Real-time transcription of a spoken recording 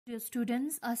Dear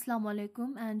students, Assalamu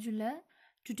alaikum and Jula.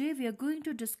 Today we are going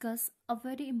to discuss a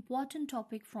very important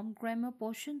topic from grammar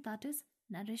portion, that is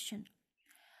narration.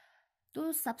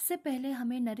 तो सबसे पहले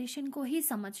हमें narration को ही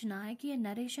समझना है कि ये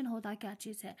नरेशन होता क्या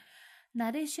चीज़ है।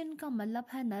 नरेशन का मतलब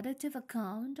है narrative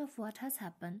account of what has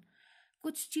happen.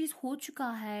 कुछ चीज़ हो चुका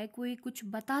है, कोई कुछ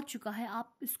बता चुका है,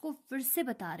 आप इसको फिर से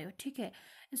बता रहे हो, ठीक है।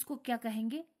 इसको क्या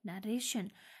कहेंगे?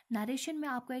 नरेशन। नरेशन में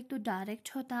आपका एक तो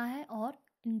डायरेक्ट होता है और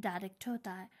इनडायरेक्ट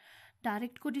होता है।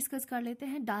 डायरेक्ट को डिस्कस कर लेते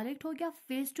हैं। डायरेक्ट हो गया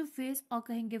फेस टू फेस और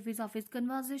कहेंगे विज ऑफ फेस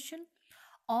कन्वर्सेशन,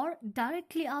 और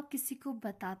डायरेक्टली आप किसी को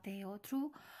बताते हो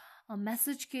थ्रू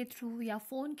मैसेज के थ्रू या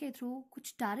फ़ोन के थ्रू,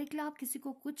 कुछ डायरेक्टली आप किसी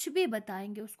को कुछ भी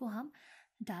बताएंगे उसको हम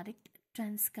डायरेक्ट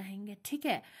टेंस कहेंगे, ठीक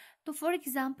है। तो फॉर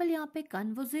एग्जाम्पल यहाँ पे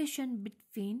conversation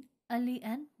between Ali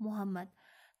and Mohammad.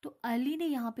 तो अली ने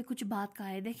यहाँ पे कुछ बात कहा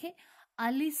है, देखें।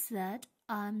 Ali said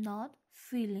I am not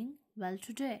feeling well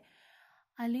today.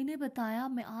 Ali ने बताया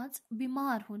मैं आज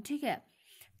बीमार हूँ, ठीक है।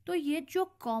 तो ये जो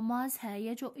कॉमास है,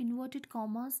 ये जो इन्वर्टेड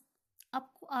कॉमास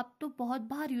आप तो बहुत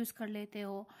बार यूज़ कर लेते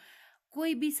हो।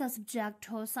 कोई भी सब्जेक्ट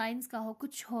हो, साइंस का हो,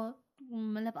 कुछ हो,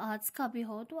 मतलब आर्ट्स का भी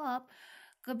हो, तो आप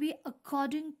कभी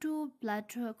according to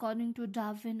Plato, according to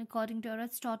Darwin, according to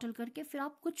Aristotle करके फिर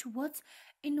आप कुछ वर्ड्स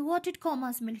इन्वर्टेड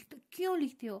कॉमास में लिखते हो। क्यों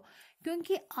लिखते हो?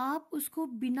 क्योंकि आप उसको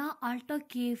बिना अल्टर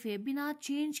किए हुए, बिना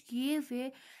चेंज किए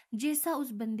हुए, जैसा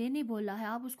उस बंदे ने बोला है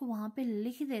आप उसको वहाँ पे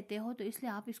लिख देते हो, तो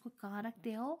इसलिए आप इसको कहाँ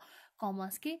रखते हो?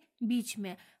 कॉमास के बीच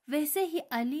में। वैसे ही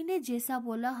अली ने जैसा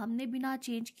बोला हमने बिना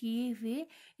चेंज किए हुए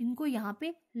इनको यहाँ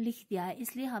पे लिख दिया है,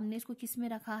 इसलिए हमने इसको किस में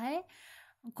रखा है?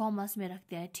 कॉमर्स में रख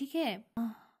दिया है, ठीक है।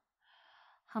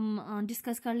 हम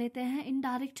डिस्कस कर लेते हैं।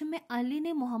 इनडायरेक्ट में अली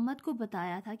ने मोहम्मद को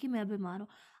बताया था कि मैं बीमार हूँ।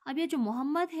 अब ये जो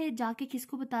मोहम्मद है जाके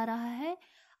किसको बता रहा है?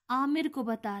 आमिर को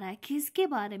बता रहा है। किसके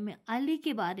बारे में? अली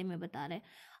के बारे में बता रहे हैं।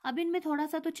 अब इनमें थोड़ा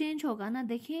सा तो चेंज होगा ना।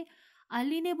 देखिए,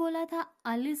 अली ने बोला था,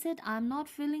 Ali said I am not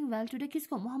feeling well today,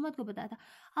 किसको? मोहम्मद को बताया था।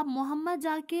 अब मोहम्मद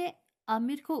जाके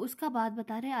आमिर को उसका बात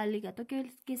बता रहे हैं अली का, तो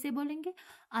कैसे बोलेंगे?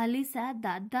 Ali sad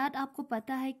that. दैट आपको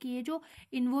पता है कि ये जो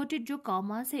इन्वर्टेड जो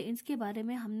कॉमास है इसके बारे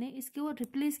में हमने इसके वो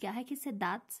रिप्लेस किया है किससे?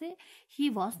 दैट से। He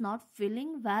was not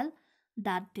feeling well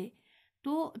that day.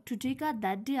 तो टुडे का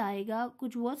दैट डे आएगा।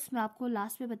 कुछ वर्ड्स मैं आपको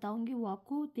लास्ट में बताऊंगी, वो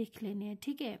आपको देख लेने हैं,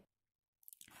 ठीक है।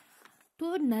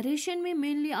 तो नरेशन में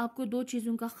मेनली आपको दो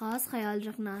चीज़ों का ख़ास ख्याल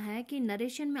रखना है कि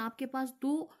नरेशन में आपके पास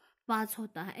दो पार्ट्स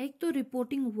होता है। एक तो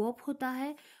रिपोर्टिंग वर्ब होता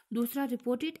है, दूसरा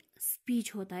रिपोर्टेड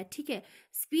स्पीच होता है, ठीक है।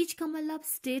 स्पीच का मतलब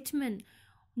स्टेटमेंट,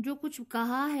 जो कुछ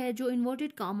कहा है जो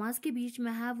इन्वर्टेड कॉमास के बीच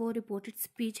में है वो रिपोर्टेड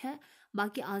स्पीच है।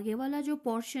 बाकी आगे वाला जो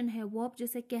पोर्शन है वर्ब,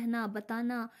 जैसे कहना,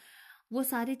 बताना, वो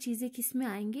सारी चीज़ें किस में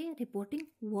आएंगे? रिपोर्टिंग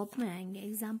वर्ब में आएंगे।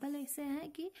 एग्जाम्पल ऐसे है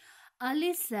कि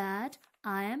Ali sad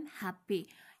I am happy.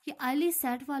 ये अली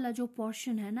सैड वाला जो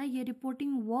पोर्शन है ना, ये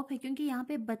रिपोर्टिंग वर्ब है क्योंकि यहाँ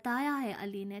पे बताया है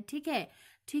अली ने, ठीक है,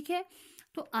 ठीक है।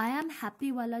 तो आई एम हैप्पी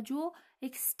वाला जो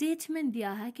एक स्टेटमेंट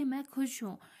दिया है कि मैं खुश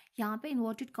हूँ, यहाँ पे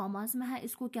इन्वर्टेड कॉमास में है,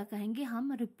 इसको क्या कहेंगे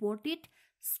हम? रिपोर्टेड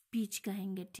स्पीच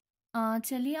कहेंगे, ठीक।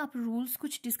 चलिए आप रूल्स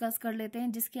कुछ डिस्कस कर लेते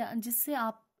हैं जिससे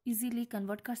आप इजीली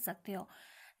कन्वर्ट कर सकते हो।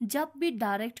 जब भी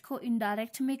डायरेक्ट को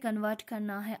इनडायरेक्ट में कन्वर्ट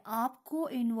करना है, आपको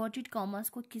इन्वर्टेड कॉमास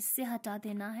को किससे हटा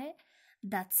देना है?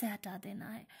 दैट से हटा देना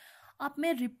है। अब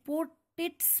मैं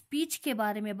रिपोर्टेड स्पीच के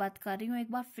बारे में बात कर रही हूँ।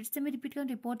 एक बार फिर से मैं रिपीट करूँ,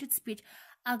 रिपोर्टेड स्पीच।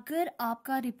 अगर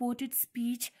आपका रिपोर्टेड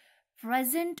स्पीच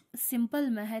प्रेजेंट सिंपल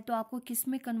में है तो आपको किस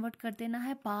में कन्वर्ट कर देना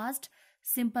है? पास्ट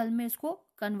सिंपल में इसको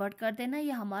कन्वर्ट कर देना है।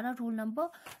 ये हमारा रूल नंबर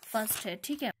फर्स्ट है,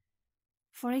 ठीक है।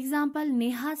 For example,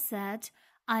 Neha said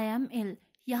I am इल।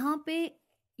 यहाँ पे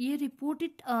ये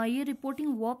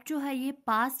रिपोर्टिंग वर्ब जो है ये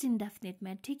पास्ट इंडेफिनिट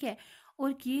में, ठीक है।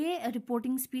 और ये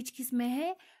रिपोर्टिंग स्पीच किस में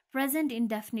है? प्रेजेंट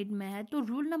इंडेफिनिट में है। तो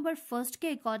रूल नंबर फर्स्ट के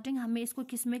अकॉर्डिंग हमें इसको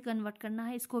किस में कन्वर्ट करना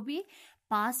है? इसको भी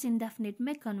पास्ट इंडेफिनिट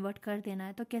में कन्वर्ट कर देना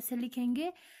है। तो कैसे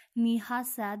लिखेंगे? Neha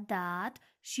said that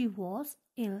she was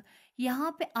ill.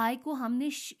 यहाँ पे आई को हमने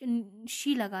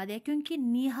शी लगा दिया क्योंकि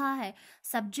नेहा है।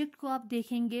 सब्जेक्ट को आप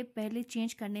देखेंगे पहले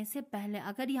चेंज करने से पहले,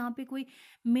 अगर यहाँ पे कोई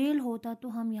मेल होता तो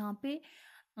हम यहाँ पे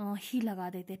ही लगा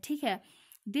देते, ठीक है।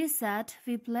 They said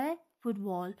we play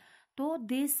football, तो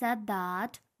they said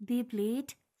that they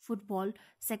played football.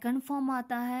 Second form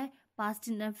आता है पास्ट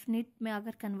इंडेफिनिट में।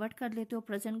 अगर कन्वर्ट कर लेते हो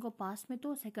प्रेजेंट को पास्ट में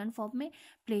तो सेकंड फॉर्म में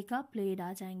प्ले का प्लेड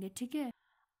आ जाएंगे, ठीक है।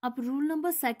 अब रूल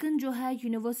नंबर सेकंड जो है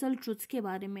यूनिवर्सल ट्रूथ्स के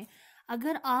बारे में।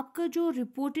 अगर आपका जो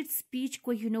रिपोर्टेड स्पीच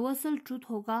कोई यूनिवर्सल ट्रूथ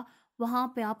होगा वहां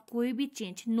पे आप कोई भी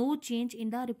change, no change in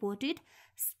the reported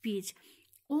speech,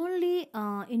 only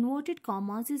inverted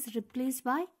commas is replace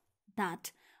by that,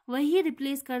 वही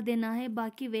रिप्लेस कर देना है।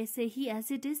 बाकी वैसे ही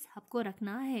एज इट इज आपको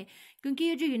रखना है क्योंकि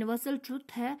ये जो यूनिवर्सल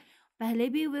ट्रूथ है पहले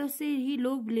भी वैसे ही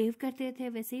लोग बिलीव करते थे,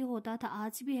 वैसे ही होता था,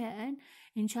 आज भी है, एंड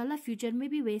इंशाल्लाह फ्यूचर में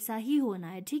भी वैसा ही होना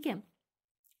है, ठीक है।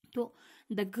 तो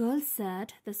the girl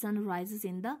said the sun rises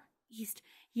in the east,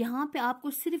 यहाँ पे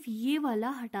आपको सिर्फ ये वाला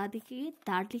हटा देके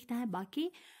दैट लिखना है,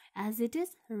 बाकी एज इट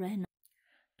इज रहना।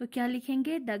 तो क्या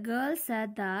लिखेंगे, the girl said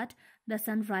that the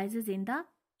sun rises in the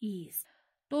east.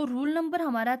 तो रूल नंबर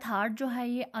हमारा थर्ड जो है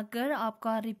ये, अगर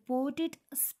आपका रिपोर्टेड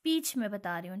स्पीच में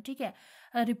बता रही हूँ, ठीक है,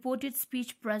 रिपोर्टेड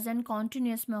स्पीच प्रेजेंट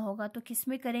कॉन्टिन्यूस में होगा तो किस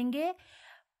में करेंगे,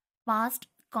 पास्ट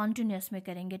कॉन्टिन्यूस में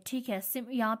करेंगे, ठीक है।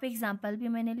 यहाँ पे एग्जाम्पल भी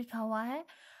मैंने लिखा हुआ है।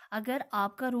 अगर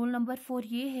आपका रूल नंबर 4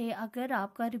 ये है, अगर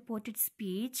आपका रिपोर्टेड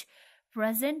स्पीच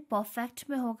प्रेजेंट परफेक्ट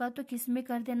में होगा तो किस में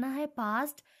कर देना है,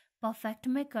 पास्ट परफेक्ट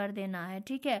में कर देना है,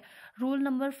 ठीक है। रूल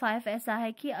नंबर 5 ऐसा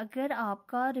है कि अगर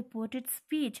आपका reported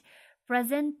speech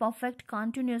present perfect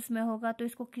continuous में होगा तो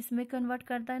इसको किस में कन्वर्ट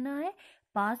कर देना है,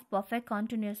 पास्ट परफेक्ट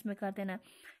कॉन्टिन्यूस में कर देना है।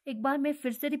 एक बार मैं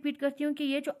फिर से रिपीट करती हूँ कि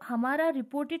ये जो हमारा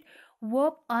रिपोर्टेड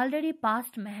वर्ब ऑलरेडी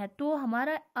पास्ट में है, तो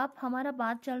हमारा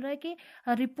बात चल रहा है कि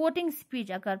रिपोर्टिंग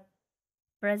स्पीच अगर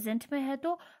प्रेजेंट में है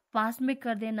तो पास्ट में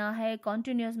कर देना है,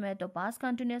 कॉन्टिन्यूस में है तो पास्ट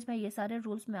कॉन्टिन्यूस में। ये सारे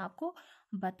रूल्स मैं आपको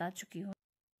बता चुकी हूँ।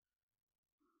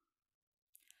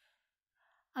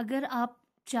 अगर आप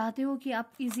चाहते हो कि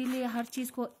आप इजीली हर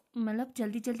चीज़ को मतलब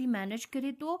जल्दी जल्दी मैनेज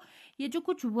करें, तो ये जो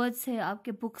कुछ वर्ड्स है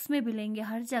आपके बुक्स में मिलेंगे,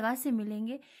 हर जगह से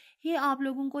मिलेंगे, ये आप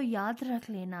लोगों को याद रख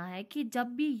लेना है कि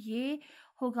जब भी ये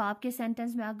होगा आपके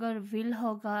सेंटेंस में, अगर विल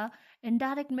होगा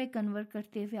इनडायरेक्ट में कन्वर्ट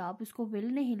करते हुए आप उसको विल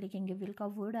नहीं लिखेंगे, विल का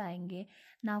वर्ड आएंगे,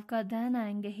 नाव का देन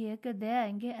आएंगे, हेयर का दे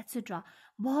आएंगे, एक्सेट्रा।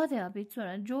 बहुत है, अभी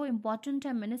जो इम्पोर्टेंट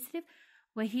है मैंने सिर्फ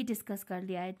वही डिस्कस कर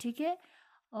लिया है, ठीक है।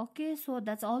 Okay, so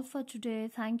that's all for today,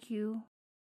 thank you.